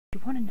You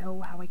want to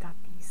know how I got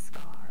these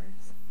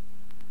scars?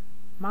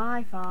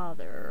 My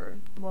father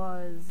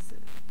was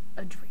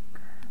a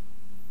drinker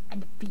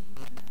and a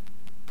fiend.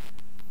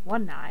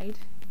 One night,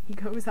 he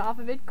goes off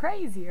a bit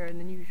crazier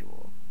than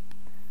usual.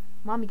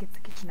 Mommy gets the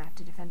kitchen knife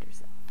to defend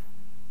herself.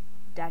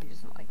 Daddy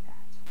doesn't like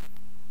that.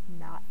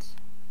 Not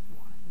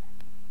one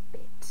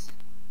bit.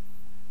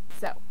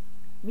 So,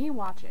 me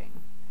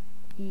watching,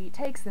 he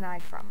takes the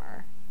knife from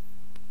her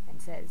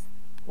and says,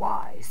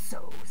 "Why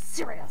so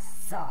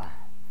serious?"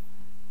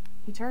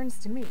 He turns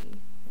to me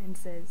and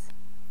says,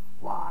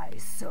 "Why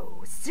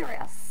so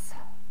serious?"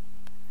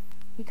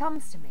 He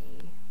comes to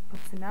me,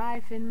 puts the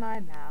knife in my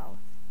mouth,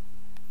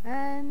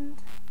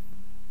 and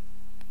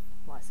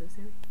why so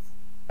serious?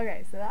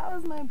 Okay, so that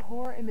was my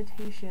poor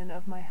imitation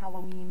of my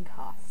Halloween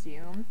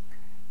costume.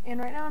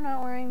 And right now I'm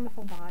not wearing the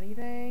full body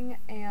thing,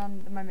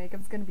 and my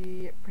makeup's gonna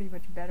be pretty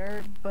much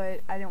better, but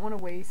I didn't want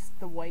to waste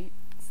the white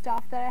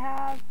stuff that I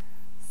have,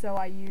 so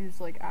I used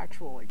like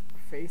actual like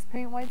face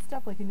paint white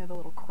stuff, like, you know, the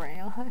little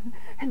crayon,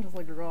 and just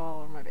like draw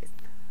all over my face.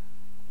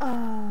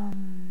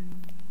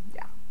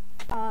 Yeah.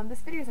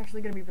 This video is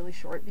actually gonna be really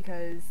short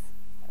because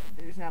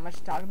there's not much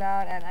to talk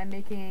about, and I'm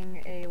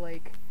making a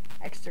like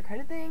extra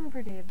credit thing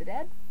for Day of the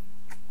Dead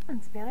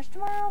in Spanish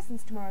tomorrow,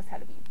 since tomorrow's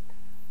Halloween.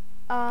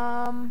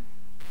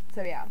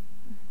 So yeah.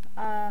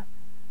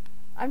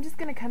 I'm just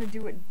gonna kind of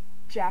do what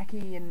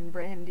Jackie and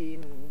Brandy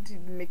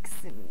and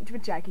mix and do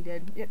what Jackie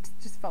did. Yeah,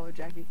 just follow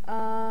Jackie.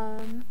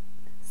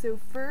 So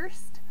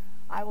first,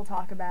 I will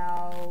talk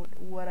about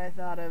what I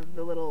thought of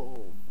the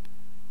little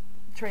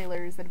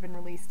trailers that have been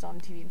released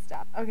on TV and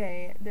stuff.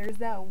 Okay, there's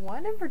that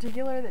one in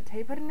particular that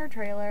Tay put in her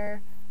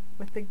trailer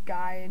with the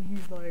guy, and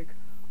he's like,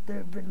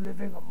 "They've been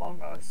living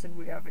among us and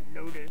we haven't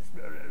noticed,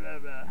 blah, blah, blah,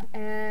 blah."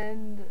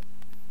 And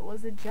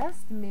was it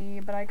just me,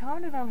 but I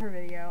commented on her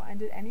video, and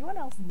did anyone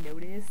else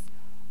notice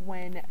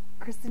when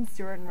Kristen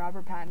Stewart and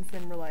Robert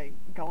Pattinson were like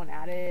going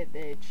at it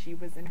that she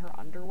was in her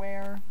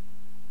underwear?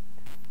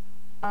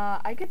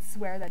 I could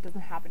swear that doesn't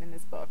happen in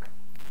this book.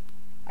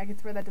 I could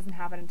swear that doesn't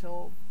happen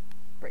until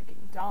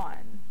Breaking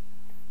Dawn.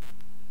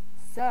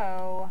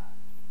 So,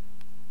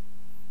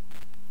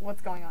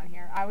 what's going on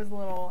here? I was a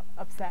little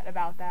upset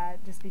about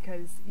that, just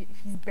because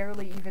he's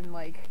barely even,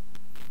 like,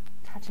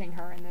 touching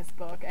her in this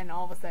book, and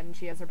all of a sudden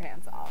she has her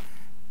pants off.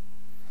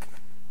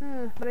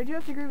 But I do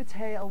have to agree with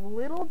Tay a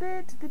little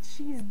bit that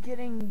she's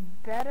getting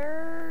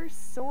better,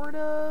 sort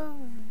of.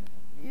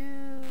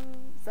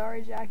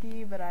 Sorry,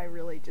 Jackie, but I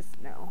really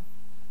just know.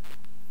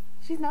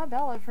 She's not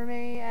Bella for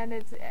me, and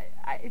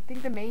I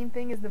think the main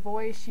thing is the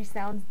voice. She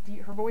sounds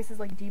her voice is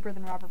like deeper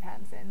than Robert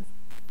Pattinson's,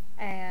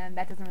 and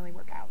that doesn't really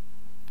work out.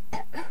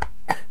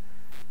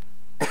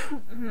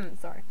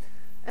 Sorry.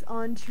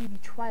 On to the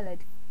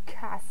Twilight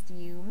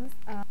costumes.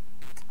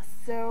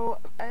 So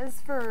as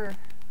for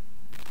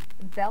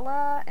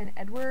Bella and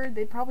Edward,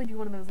 they'd probably do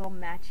one of those little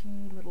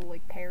matchy little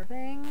like pair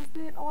things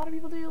that a lot of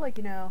people do. Like,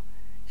 you know,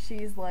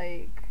 she's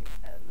like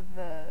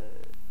the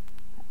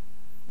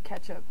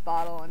ketchup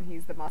bottle and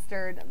he's the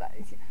mustard.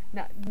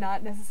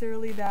 Not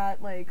necessarily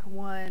that, like,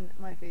 one,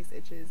 my face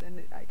itches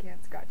and I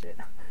can't scratch it.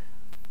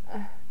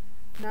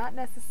 Not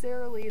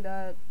necessarily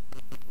that,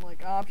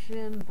 like,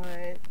 option,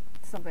 but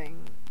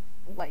something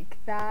like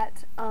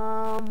that.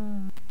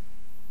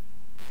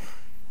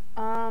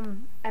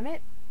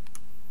 Emmett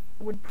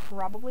would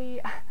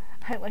probably,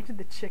 I liked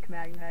the chick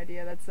magnet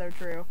idea, that's so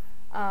true.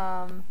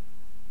 I'm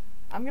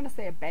gonna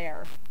say a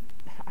bear.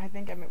 I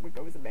think Emmett would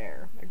go as a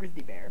bear, a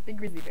grizzly bear, big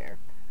grizzly bear.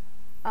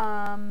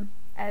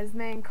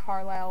 Esme and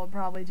Carlisle would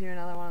probably do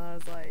another one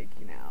of those, like,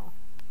 you know,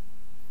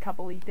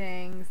 couple-y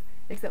things,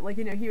 except, like,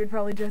 you know, he would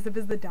probably dress up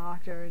as the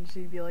doctor and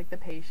she'd be, like, the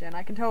patient.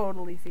 I can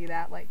totally see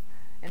that, like,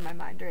 in my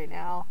mind right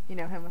now. You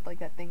know, him with, like,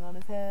 that thing on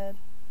his head.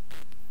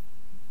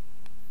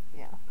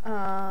 Yeah.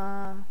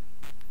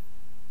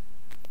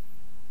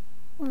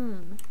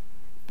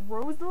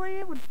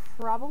 Rosalie would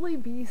probably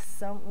be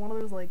one of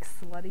those, like,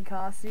 slutty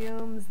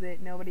costumes that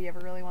nobody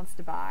ever really wants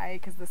to buy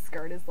because the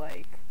skirt is,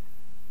 like,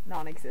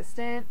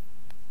 non-existent,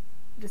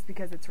 just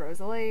because it's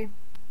Rosalie.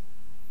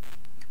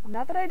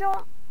 Not that I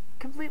don't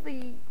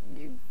completely,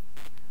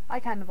 I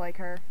kind of like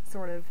her,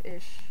 sort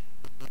of-ish.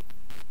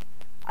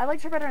 I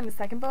liked her better in the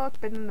second book,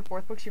 but in the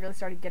fourth book she really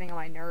started getting on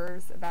my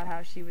nerves about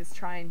how she was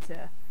trying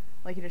to,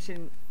 like, you know, she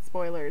didn't,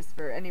 spoilers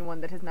for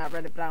anyone that has not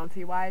read it, but I don't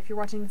see why, if you're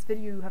watching this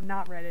video you have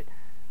not read it,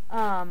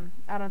 I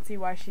don't see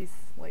why she's,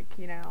 like,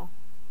 you know,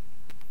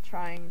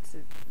 trying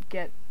to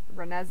get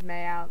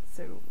Renesmee out,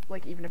 so,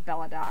 like, even if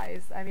Bella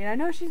dies. I mean, I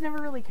know she's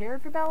never really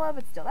cared for Bella,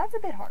 but still, that's a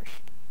bit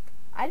harsh.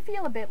 I'd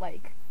feel a bit,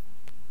 like,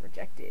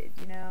 rejected,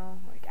 you know?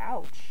 Like,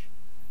 ouch.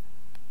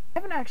 I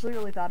haven't actually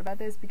really thought about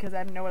this because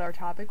I didn't know what our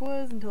topic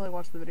was until I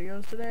watched the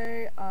videos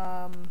today,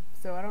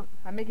 so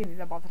I'm making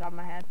these up off the top of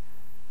my head.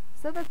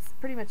 So that's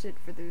pretty much it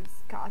for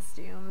those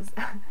costumes.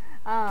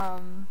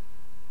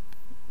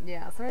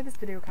 Yeah, sorry this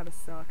video kind of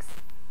sucks.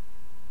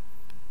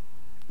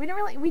 We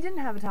didn't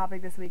have a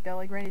topic this week though,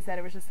 like Randy said,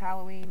 it was just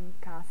Halloween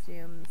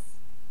costumes.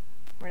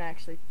 We're not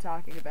actually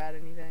talking about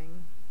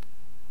anything.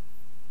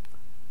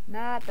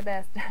 Not the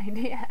best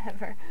idea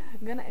ever,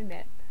 I'm gonna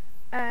admit.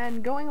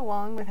 And going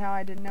along with how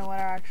I didn't know what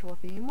our actual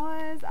theme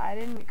was, I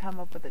didn't come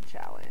up with a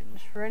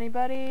challenge for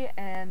anybody,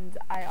 and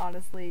I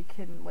honestly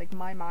can, like,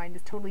 my mind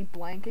is totally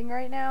blanking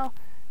right now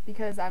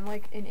because I'm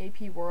like in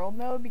AP World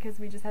mode because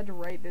we just had to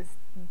write this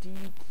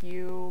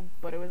DQ,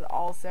 but it was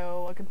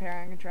also a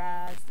compare and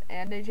contrast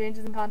and a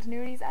changes and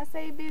continuities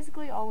essay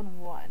basically all in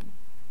one.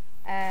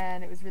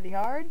 And it was really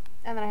hard,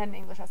 and then I had an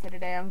English essay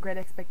today on Great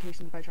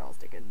Expectations by Charles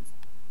Dickens.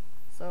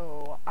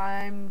 So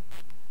I'm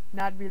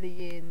not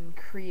really in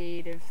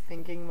creative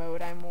thinking mode,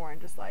 I'm more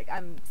in just like,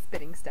 I'm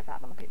spitting stuff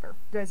out on the paper.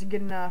 You guys are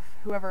good enough,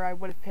 whoever I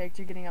would have picked,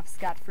 you're getting off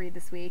scot-free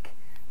this week.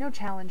 No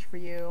challenge for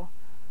you.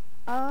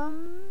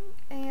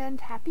 And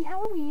happy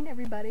Halloween,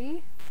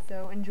 everybody.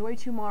 So enjoy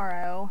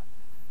tomorrow.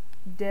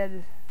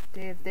 Day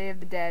of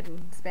the Dead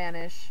in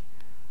Spanish.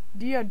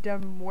 Dia de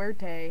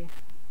Muerte.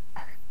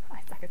 I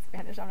suck at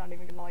Spanish, I'm not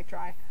even gonna like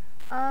try.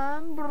 So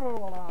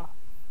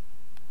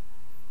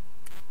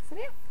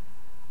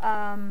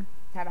yeah.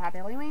 Have a happy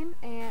Halloween,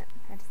 and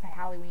I just said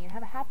Halloween.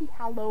 Have a happy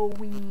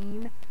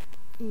Halloween,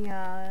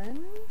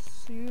 and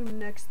see you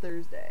next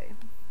Thursday.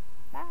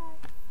 Bye.